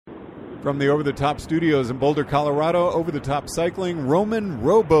From the Over the Top studios in Boulder, Colorado, Over the Top Cycling, Roamin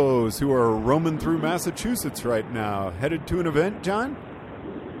Robos, who are roaming through Massachusetts right now. Headed to an event, John?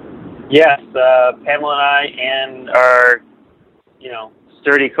 Yes, Pamela and I and our,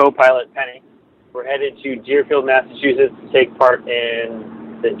 sturdy co-pilot Penny, we're headed to Deerfield, Massachusetts to take part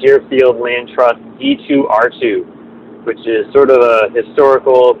in the Deerfield Land Trust D2R2, which is sort of a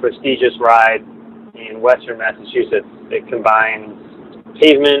historical, prestigious ride in western Massachusetts. It combines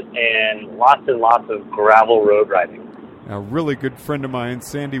pavement and lots of gravel road riding. A really good friend of mine,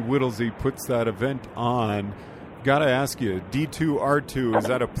 Sandy Whittlesey, puts that event on. Got to ask you, D2R2, is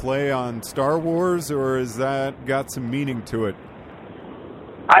that a play on Star Wars, or has that got some meaning to it?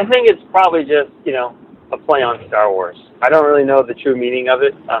 I think it's probably just, a play on Star Wars. I don't really know the true meaning of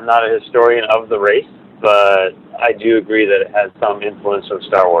it. I'm not a historian of the race, but I do agree that it has some influence from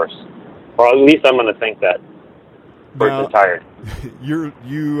Star Wars. Or at least I'm going to think that. Now, it's tired. You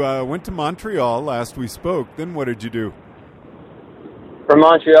went to Montreal last we spoke. Then what did you do? From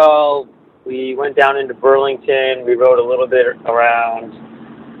Montreal, we went down into Burlington. We rode a little bit around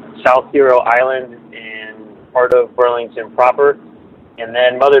South Hero Island and part of Burlington proper. And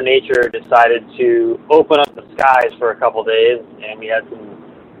then Mother Nature decided to open up the skies for a couple days, and we had some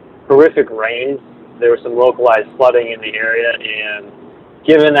horrific rains. There was some localized flooding in the area, and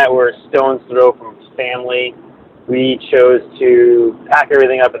given that we're a stone's throw from family, we chose to pack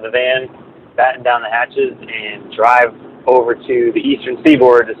everything up in the van, batten down the hatches, and drive over to the eastern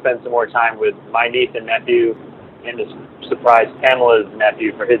seaboard to spend some more time with my niece and nephew, and to surprise Pamela's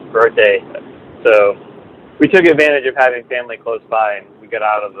nephew for his birthday. So we took advantage of having family close by, and we got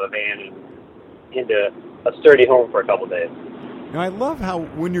out of the van and into a sturdy home for a couple days. Now, I love how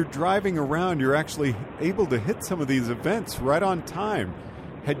when you're driving around, you're actually able to hit some of these events right on time.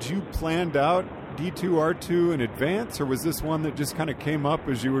 Had you planned out D2R2 in advance, or was this one that just kind of came up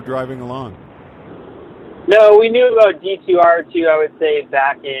as you were driving along? No, we knew about D2R2, I would say,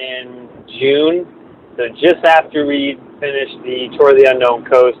 back in June. So just after we finished the Tour of the Unknown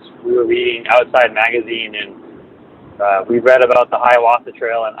Coast, we were reading Outside Magazine, and we read about the Hiawatha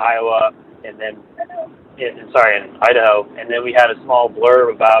Trail in Iowa, and then, in Idaho, and then we had a small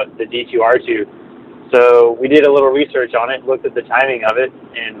blurb about the D2R2. So we did a little research on it, looked at the timing of it,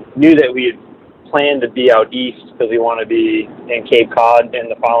 and knew that we had planned to be out east because we want to be in Cape Cod in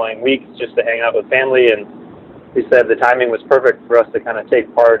the following weeks just to hang out with family, and we said the timing was perfect for us to kind of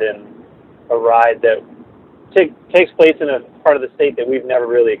take part in a ride that takes place in a part of the state that we've never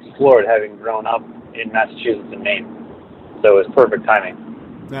really explored, having grown up in Massachusetts and Maine. So it was perfect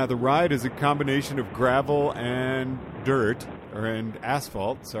timing. Now, the ride is a combination of gravel and dirt, and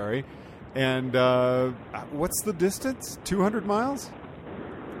asphalt, sorry. And what's the distance? 200 miles?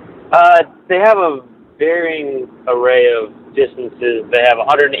 They have a varying array of distances. They have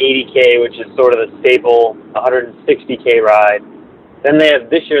 180K, which is sort of the staple 160K ride. Then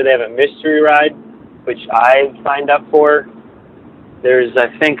this year they have a mystery ride, which I signed up for. There's,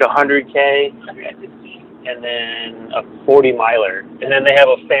 I think, 100K, and then a 40-miler. And then they have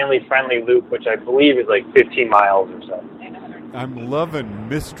a family-friendly loop, which I believe is like 15 miles or so. I'm loving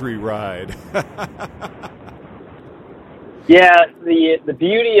mystery ride. Yeah, the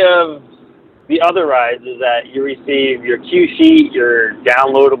beauty of the other rides is that you receive your cue sheet, your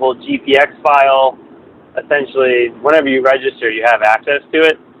downloadable GPX file. Essentially, whenever you register, you have access to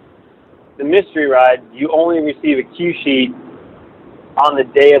it. The mystery ride, you only receive a cue sheet on the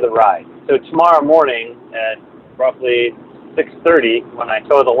day of the ride. So tomorrow morning at roughly 6:30, when I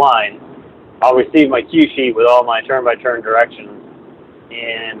toe the line, I'll receive my cue sheet with all my turn-by-turn directions.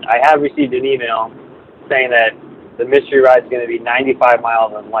 And I have received an email saying that the mystery ride is going to be 95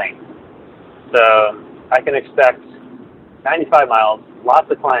 miles in length. So I can expect 95 miles, lots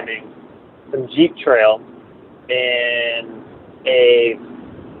of climbing, some Jeep trail, and a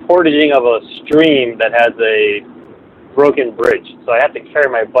portaging of a stream that has a broken bridge. So I have to carry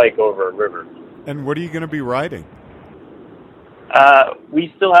my bike over a river. And what are you going to be riding?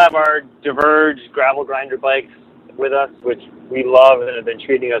 We still have our Diverge gravel grinder bikes with us, which we love and have been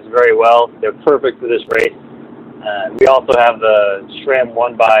treating us very well. They're perfect for this race. We also have the SRAM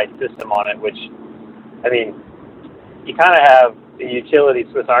 1x system on it, which, I mean, you kind of have the utility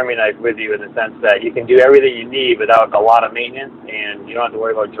Swiss Army knife with you in the sense that you can do everything you need without a lot of maintenance, and you don't have to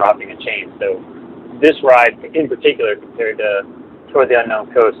worry about dropping a chain. So this ride in particular, compared to Toward the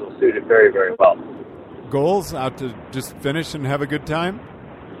Unknown Coast, will suit it very, very well. Goals out to just finish and have a good time?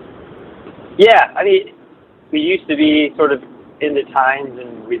 Yeah, I mean, we used to be sort of in the times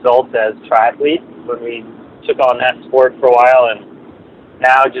and results as triathletes when we took on that sport for a while, and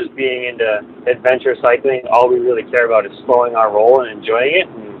now just being into adventure cycling, all we really care about is slowing our roll and enjoying it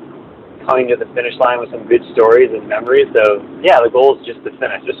and coming to the finish line with some good stories and memories. So, yeah, the goal is just to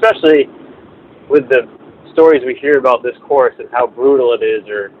finish, especially with the stories we hear about this course and how brutal it is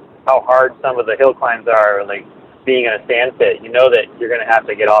or how hard some of the hill climbs are, like being in a sand pit. You know that you're going to have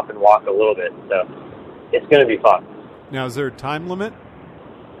to get off and walk a little bit. So it's going to be fun. Now, is there a time limit?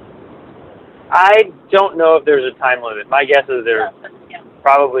 I don't know if there's a time limit. My guess is there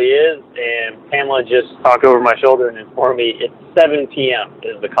probably is, and Pamela just talked over my shoulder and informed me it's 7 p.m.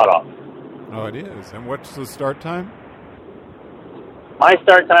 is the cutoff. Oh, it is. And what's the start time? My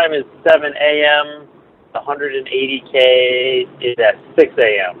start time is 7 a.m. The 180K is at 6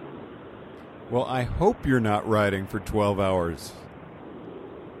 a.m. Well, I hope you're not riding for 12 hours.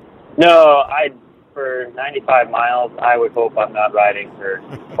 No, for 95 miles, I would hope I'm not riding for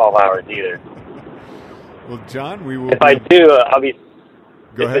 12 hours either. Well, John, we will... If I do, I'll be...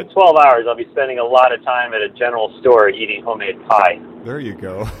 Go ahead. If it's 12 hours, I'll be spending a lot of time at a general store eating homemade pie. There you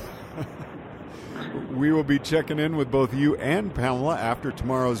go. We will be checking in with both you and Pamela after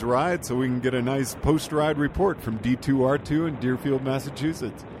tomorrow's ride so we can get a nice post-ride report from D2R2 in Deerfield,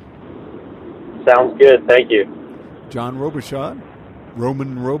 Massachusetts. Sounds good. Thank you. John Robichaud,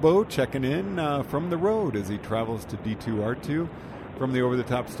 Roamin Robo, checking in from the road as he travels to D2R2. From the Over the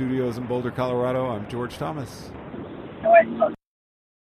Top Studios in Boulder, Colorado, I'm George Thomas.